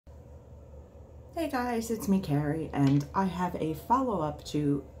Hey guys, it's me, Carrie, and I have a follow-up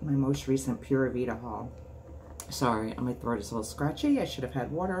to my most recent Pura Vida haul. Sorry, my throat is a little scratchy. I should have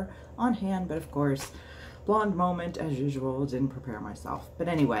had water on hand, but of course, blonde moment as usual, didn't prepare myself. But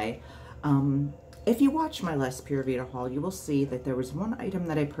anyway, if you watch my last Pura Vida haul, you will see that there was one item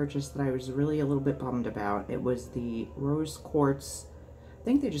that I purchased that I was really a little bit bummed about. It was the rose quartz, I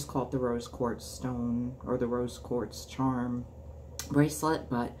think they just call it the rose quartz stone or the rose quartz charm bracelet,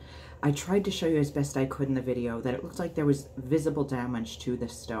 but I tried to show you as best I could in the video that it looked like there was visible damage to the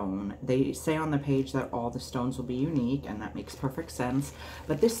stone. They say on the page that all the stones will be unique, and that makes perfect sense,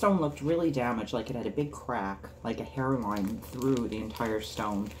 but this stone looked really damaged, like it had a big crack, like a hairline through the entire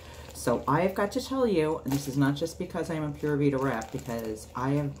stone. So I have got to tell you, and this is not just because I'm a Pura Vida rep, because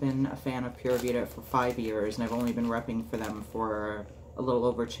I have been a fan of Pura Vida for 5 years, and I've only been repping for them for a little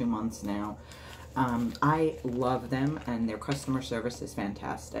over 2 months now. I love them, and their customer service is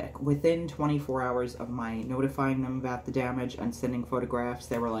fantastic. Within 24 hours of my notifying them about the damage and sending photographs,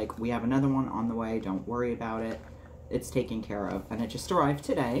 they were like, we have another one on the way, don't worry about it, it's taken care of. And it just arrived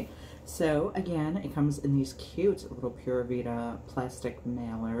today. So again, it comes in these cute little Pura Vida plastic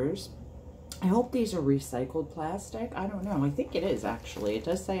mailers. I hope these are recycled plastic. I don't know, I think it is actually. It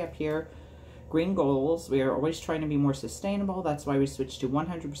does say up here, green goals. We are always trying to be more sustainable. That's why we switched to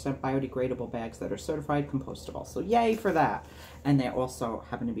 100% biodegradable bags that are certified compostable. So yay for that. And they also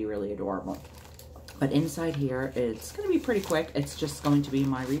happen to be really adorable. But inside here, it's going to be pretty quick. It's just going to be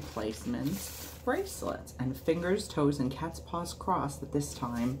my replacement bracelets. And fingers, toes, and cat's paws crossed that this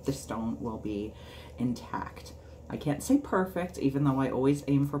time the stone will be intact. I can't say perfect, even though I always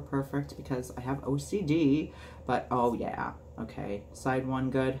aim for perfect because I have OCD, but oh yeah, okay. Side 1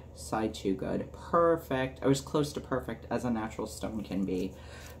 good, side 2 good. Perfect. I was close to perfect as a natural stone can be.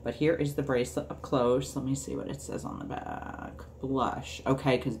 But here is the bracelet up close. Let me see what it says on the back. Blush.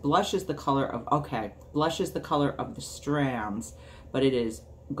 Okay, because blush is the color of, blush is the color of the strands, but it is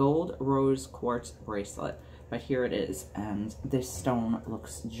gold rose quartz bracelet. But here it is, and this stone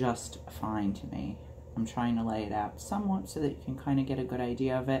looks just fine to me. I'm trying to lay it out somewhat so that you can kind of get a good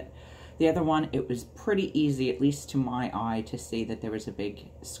idea of it. The other one, it was pretty easy, at least to my eye, to see that there was a big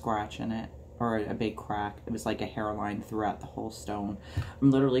scratch in it, or a big crack. It was like a hairline throughout the whole stone. I'm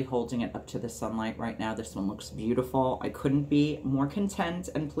literally holding it up to the sunlight right now. This one looks beautiful. I couldn't be more content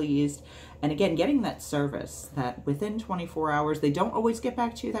and pleased. And again, getting that service that within 24 hours, they don't always get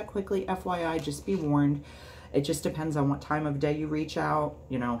back to you that quickly. FYI, just be warned. It just depends on what time of day you reach out,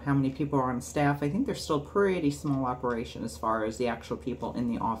 you know, how many people are on staff. I think they're still pretty small operation as far as the actual people in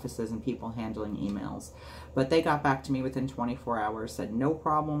the offices and people handling emails. But they got back to me within 24 hours, said no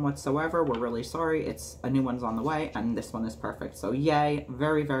problem whatsoever. We're really sorry. It's a new one's on the way, and this one is perfect. So yay,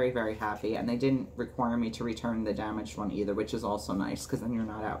 very, very, very happy. And they didn't require me to return the damaged one either, which is also nice because then you're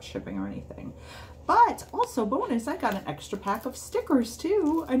not out shipping or anything. But also bonus, I got an extra pack of stickers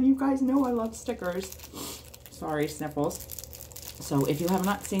too. And you guys know I love stickers. Sorry, sniffles. So if you have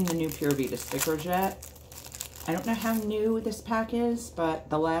not seen the new Pura Vida stickers yet, I don't know how new this pack is, but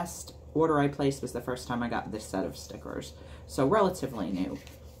the last order I placed was the first time I got this set of stickers. So relatively new.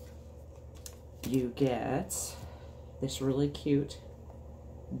 You get this really cute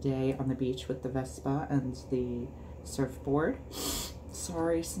day on the beach with the Vespa and the surfboard.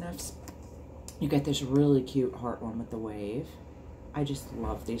 Sorry, sniffs. You get this really cute heart one with the wave. I just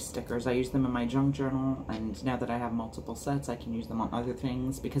love these stickers. I use them in my junk journal, and now that I have multiple sets, I can use them on other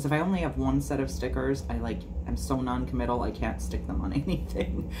things, because if I only have one set of stickers, I'm so non-committal, I can't stick them on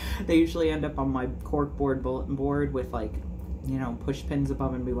anything. They usually end up on my corkboard bulletin board with, like, you know, push pins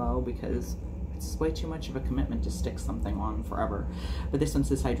above and below, because it's way too much of a commitment to stick something on forever. But this one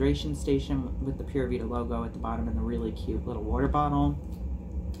says hydration station with the Pura Vida logo at the bottom and the really cute little water bottle.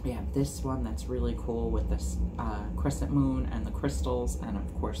 We have this one that's really cool with this crescent moon and the crystals, and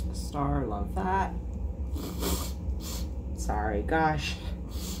of course the star. Love that. Sorry, gosh.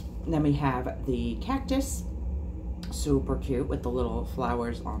 And then we have the cactus, super cute with the little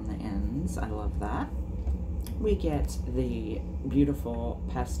flowers on the ends. I love that. We get the beautiful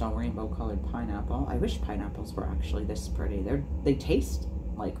pastel rainbow colored pineapple. I wish pineapples were actually this pretty. They taste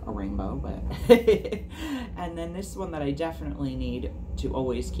like a rainbow, but and then this one that I definitely need to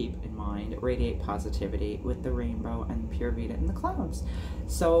always keep in mind, radiate positivity with the rainbow and Pura Vida in the clouds.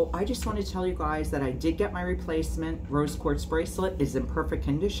 So I just wanted to tell you guys that I did get my replacement rose quartz bracelet. Is in perfect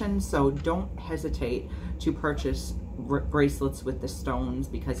condition, so don't hesitate to purchase bracelets with the stones,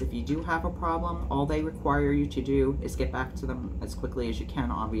 because if you do have a problem, all they require you to do is get back to them as quickly as you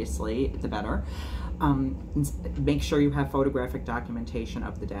can. Obviously, the better. Make sure you have photographic documentation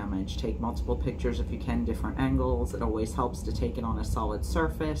of the damage. Take multiple pictures if you can, different angles. It always helps to take it on a solid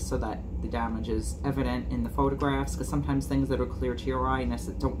surface so that the damage is evident in the photographs, because sometimes things that are clear to your eye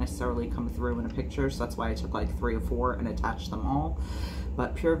don't necessarily come through in a picture. So that's why I took like 3 or 4 and attached them all.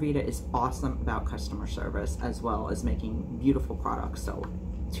 But Pura Vida is awesome about customer service as well as making beautiful products. So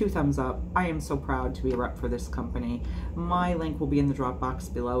 2 thumbs up. I am so proud to be a rep for this company. My link will be in the drop box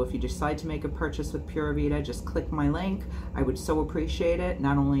below. If you decide to make a purchase with Pura Vida, just click my link. I would so appreciate it.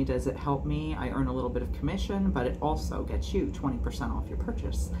 Not only does it help me, I earn a little bit of commission, but it also gets you 20% off your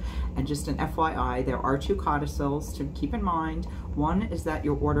purchase. And just an FYI, there are 2 codicils to keep in mind. One is that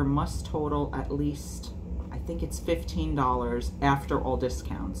your order must total at least, I think it's $15 after all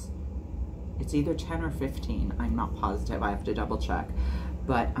discounts. It's either 10 or 15. I'm not positive. I have to double check.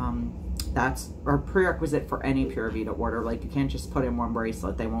 But that's a prerequisite for any Pura Vida order. Like, you can't just put in 1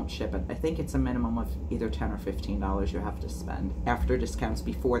 bracelet, they won't ship it. I think it's a minimum of either 10 or $15 you have to spend after discounts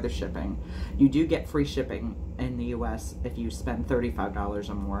before the shipping. You do get free shipping in the US if you spend $35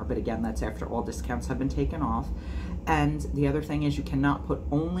 or more, but again, that's after all discounts have been taken off. And the other thing is, you cannot put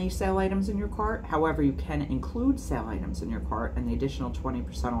only sale items in your cart. However, you can include sale items in your cart, and the additional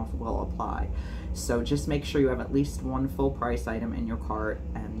 20% off will apply. So just make sure you have at least 1 full price item in your cart.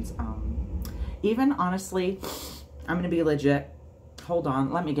 And even honestly, I'm gonna be legit. Hold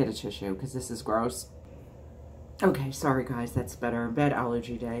on, let me get a tissue because this is gross. Okay, sorry guys, that's better. Bad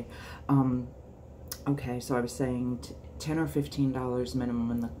allergy day. Okay, so I was saying $10 or $15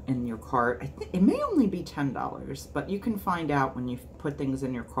 minimum in your cart. I think it may only be $10, but you can find out when you put things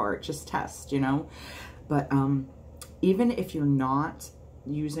in your cart. Just test, you know. But even if you're not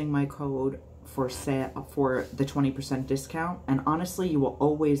using my code for the 20% discount, and honestly, you will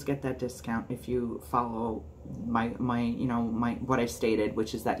always get that discount if you follow my what I stated,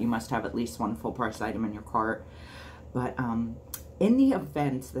 which is that you must have at least 1 full price item in your cart. But in the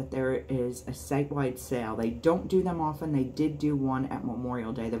event that there is a site-wide sale, they don't do them often. They did do one at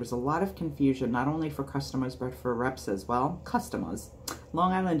Memorial Day. There was a lot of confusion, not only for customers, but for reps as well. Customers.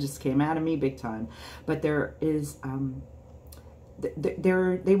 Long Island just came out of me big time. But there is,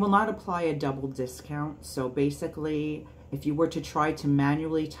 they will not apply a double discount. So basically, if you were to try to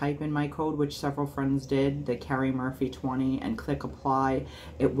manually type in my code, which several friends did, the Carrie Murphy 20, and click apply,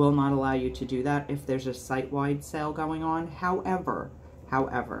 it will not allow you to do that if there's a site-wide sale going on. However,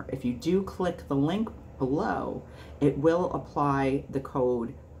 if you do click the link below, it will apply the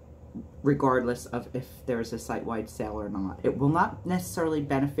code regardless of if there's a site-wide sale or not. It will not necessarily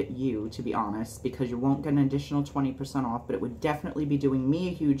benefit you, to be honest, because you won't get an additional 20% off, but it would definitely be doing me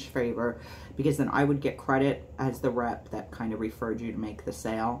a huge favor, because then I would get credit as the rep that kind of referred you to make the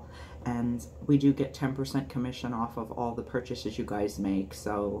sale. And we do get 10% commission off of all the purchases you guys make.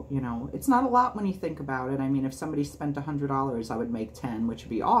 So, you know, it's not a lot when you think about it. I mean, if somebody spent $100, I would make 10, which would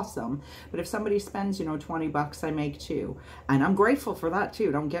be awesome. But if somebody spends, you know, 20 bucks, I make 2. And I'm grateful for that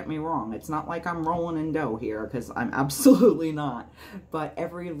too. Don't get me wrong. It's not like I'm rolling in dough here, because I'm absolutely not. But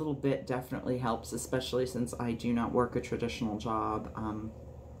every little bit definitely helps, especially since I do not work a traditional job.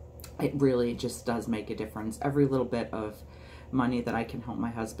 It really just does make a difference. Every little bit of money that I can help my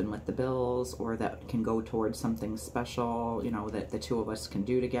husband with the bills, or that can go towards something special, you know, that the 2 of us can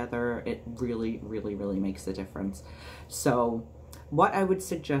do together, it really, really, really makes a difference. So what I would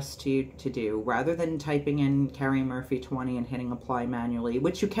suggest to you to do, rather than typing in Carrie Murphy 20 and hitting apply manually,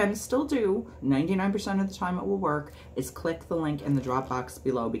 which you can still do, 99% of the time it will work, is click the link in the drop box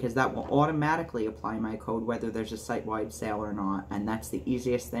below, because that will automatically apply my code whether there's a site-wide sale or not. And that's the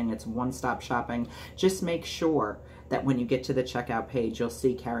easiest thing. It's one-stop shopping. Just make sure that when you get to the checkout page, you'll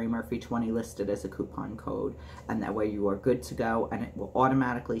see Carrie Murphy 20 listed as a coupon code, and that way you are good to go, and it will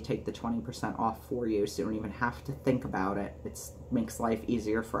automatically take the 20% off for you, so you don't even have to think about it. It makes life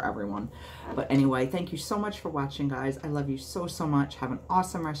easier for everyone. But anyway, thank you so much for watching, guys. I love you so, so much. Have an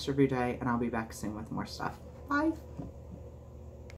awesome rest of your day, and I'll be back soon with more stuff. Bye.